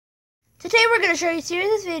Today we're going to show you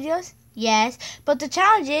series of videos, yes, but the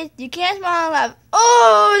challenge is you can't smile and laugh.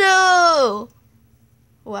 Oh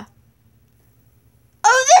no! What?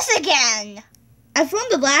 Oh, this again! I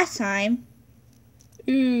filmed it last time.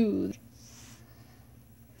 Ooh.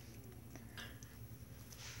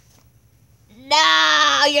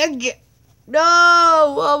 No, no!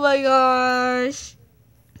 Oh my gosh!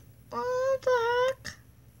 What the heck?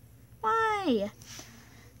 Why?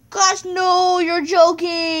 Gosh, no! You're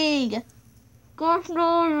joking! Gosh,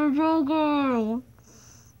 no! You're joking!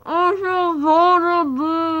 I'm so bored of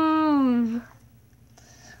boobs.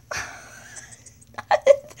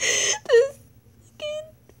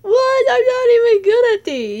 What? I'm not even good at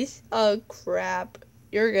these. Oh crap!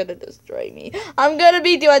 You're gonna destroy me. I'm gonna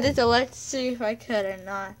be doing this, so let's see if I could or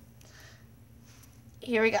not.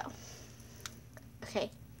 Here we go. Okay.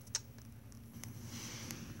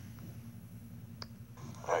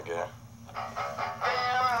 Okay.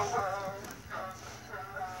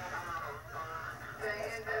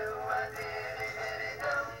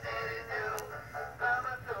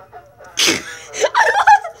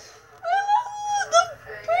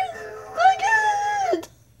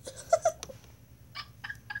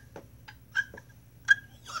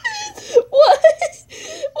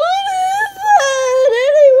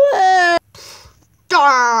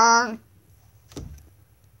 Darn!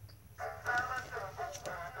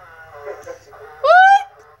 What?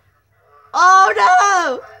 Oh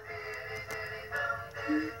no!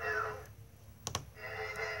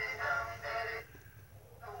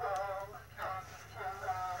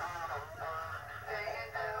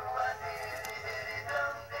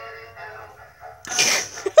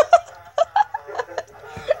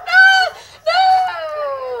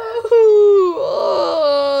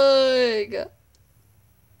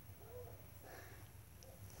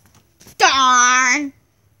 Darn!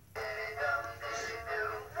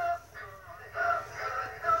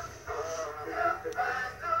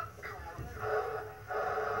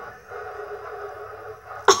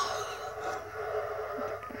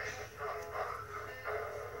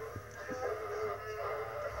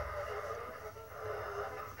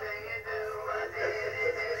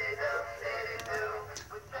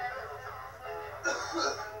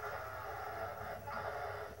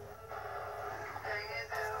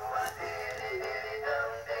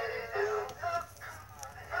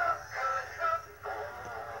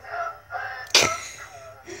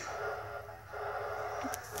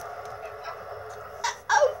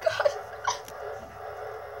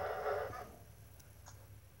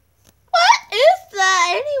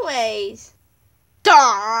 Anyways.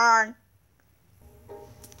 Darn.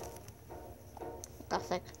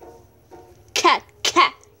 That's like cat.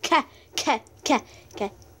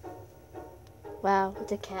 Wow,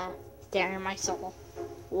 it's a cat staring at my soul.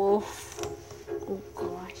 Woof. Oh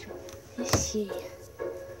gosh. Let's see.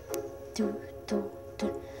 Do.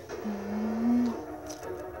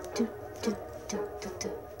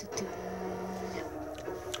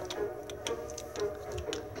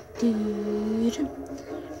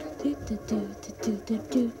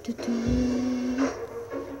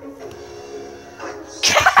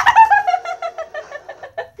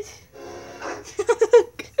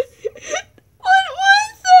 What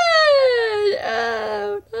was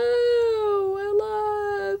that? Oh no, I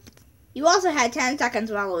laughed. You also had 10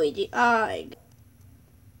 seconds, Waluigi.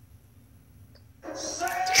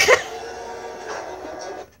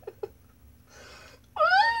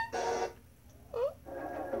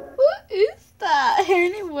 What is that?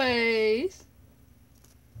 Anyways.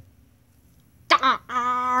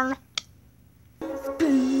 Darn. Damn.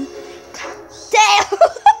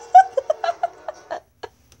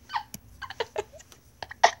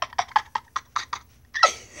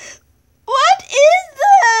 What is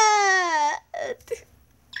that?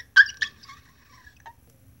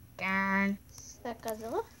 Darn. Is that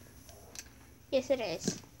Godzilla? Yes, it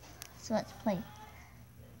is. So let's play.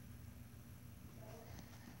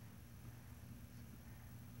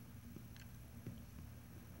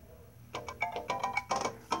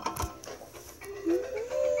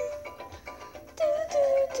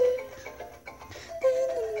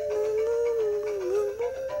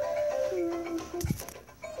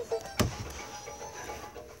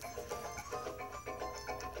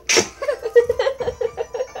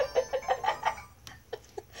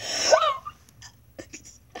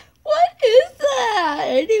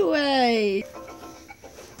 Anyway.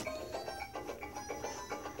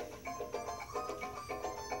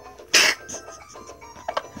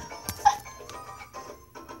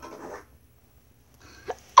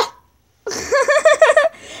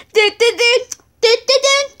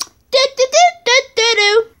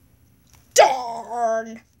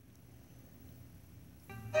 Darn.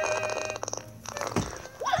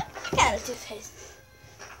 kind of toothpaste.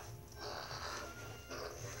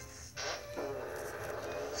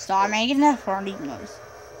 Stop making that farting noise.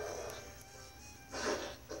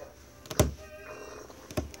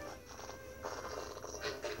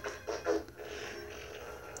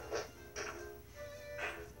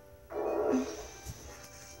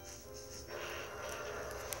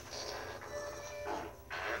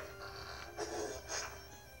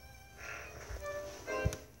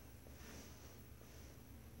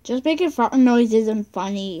 Just making farting noise isn't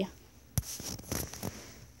funny.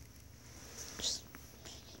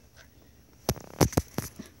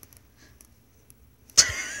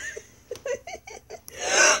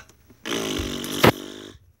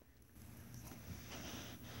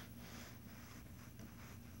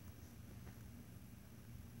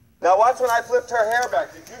 Now watch when I flipped her hair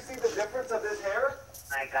back. Did you see the difference of this hair?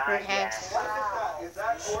 My God, Her hair. yes. Wow. Is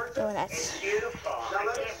that gorgeous? Oh, that's It's beautiful. Now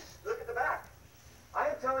look at the back. I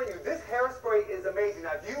am telling you, this hairspray is amazing.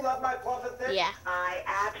 Now, do you love my plump and thick? yeah. I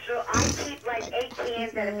keep like 8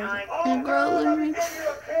 cans at a time. Oh, girl, let me give you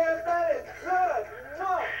a can. That is good.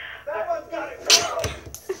 No, that one's got it. Go.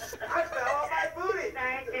 I fell on my booty.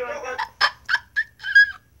 Thank you.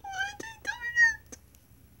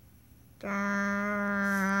 Darn.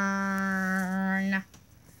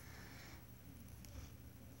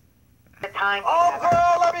 The time. Oh,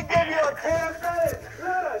 girl, let me give you a can. That is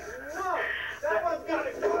good. No, that one's got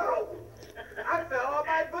it. Go. I fell on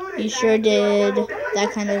my booty. You sure did.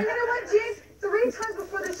 That kind of. You know what, Jeez? 3 times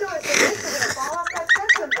before the show, I said, this is going to fall off that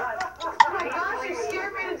set sometime. Oh my gosh, you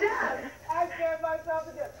scared me to death. I scared myself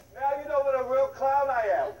to death. Now you know what a real clown I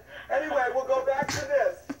am. Anyway, we'll go back to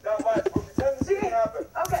this. Now watch, we'll pretend this didn't happen.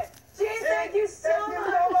 Okay, Jeez, thank you so much.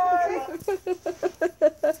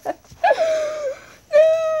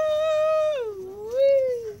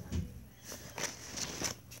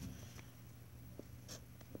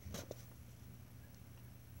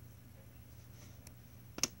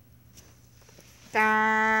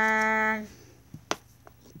 Darn.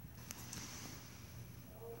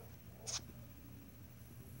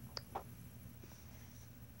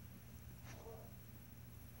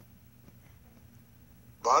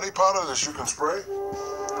 Body powder that you can spray?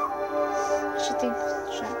 She thinks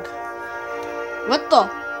check. What the?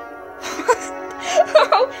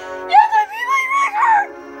 Yeah, that beat my record!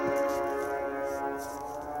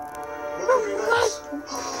 Look at this.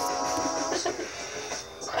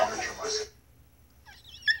 I nurture my skin.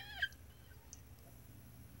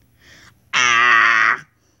 Ah!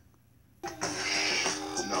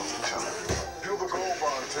 No, tell me. Feel the gold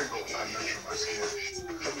bond tingle. I nurture my skin.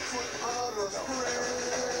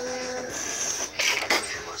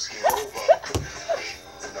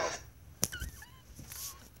 No,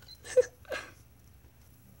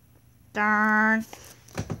 Darn.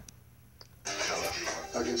 tell everyone.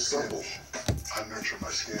 I get supple. I nurture my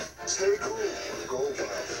skin. Stay cool with gold bond.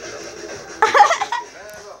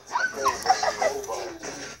 I nurture my gold bond.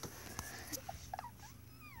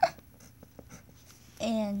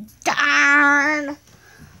 And darn. Man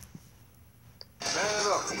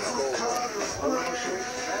up. Gold bond.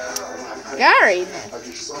 Gary. I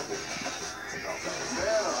get supple.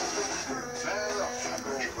 Man up. Man up. I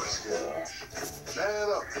nurture my skin. Man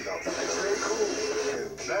up. Stay cool.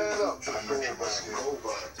 Man up. I nurture my skin. Gold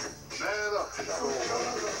bond. Man up.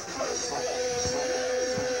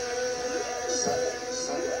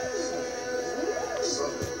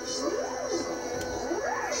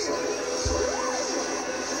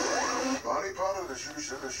 Body powder that you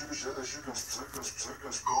can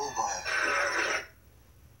gold bond.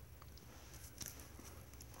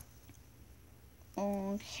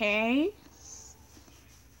 Okay.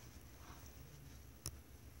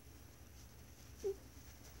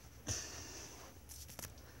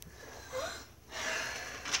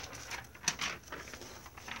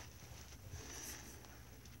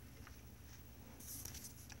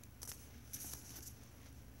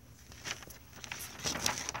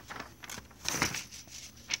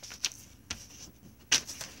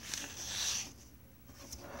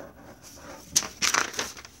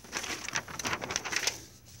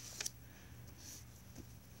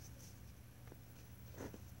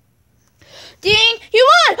 Ding! You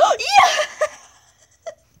won! Yeah!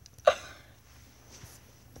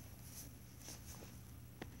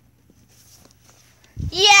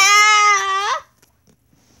 Yeah!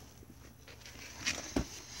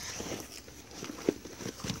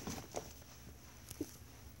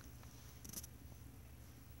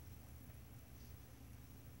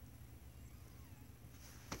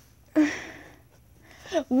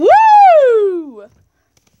 Woo!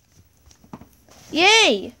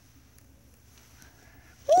 Yay!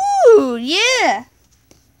 Ooh, yeah!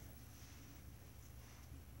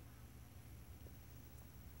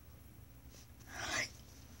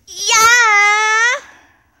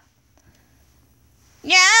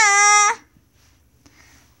 Yeah.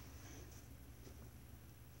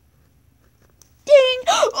 Ding.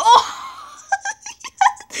 Oh.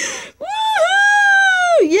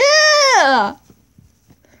 Woohoo! Yeah.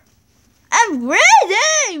 I'm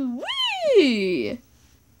ready. Wee.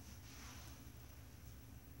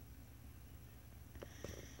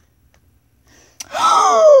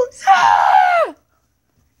 Yeah.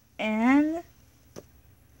 And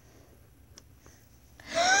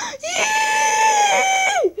yes.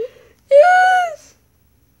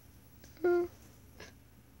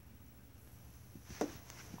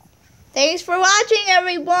 Thanks for watching,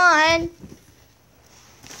 everyone.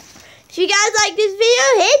 If you guys like this video,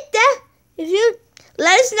 hit that. If you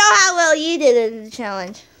let us know how well you did in the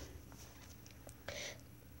challenge.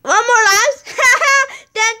 One more last.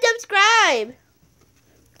 Then subscribe.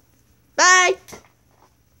 Bye.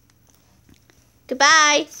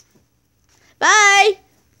 Goodbye. Bye.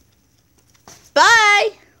 Bye.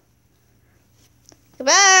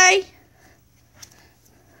 Goodbye.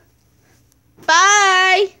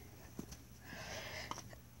 Bye.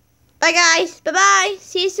 Bye, guys. Bye-bye.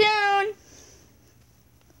 See you soon.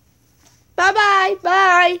 Bye-bye.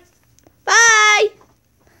 Bye. Bye.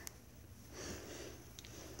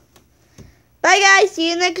 Bye, guys. See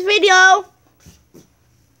you next video.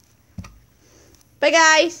 Bye,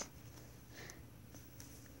 guys.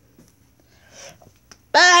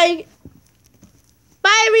 Bye.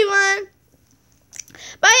 Bye, everyone.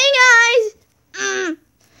 Bye, guys.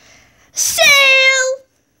 Sail.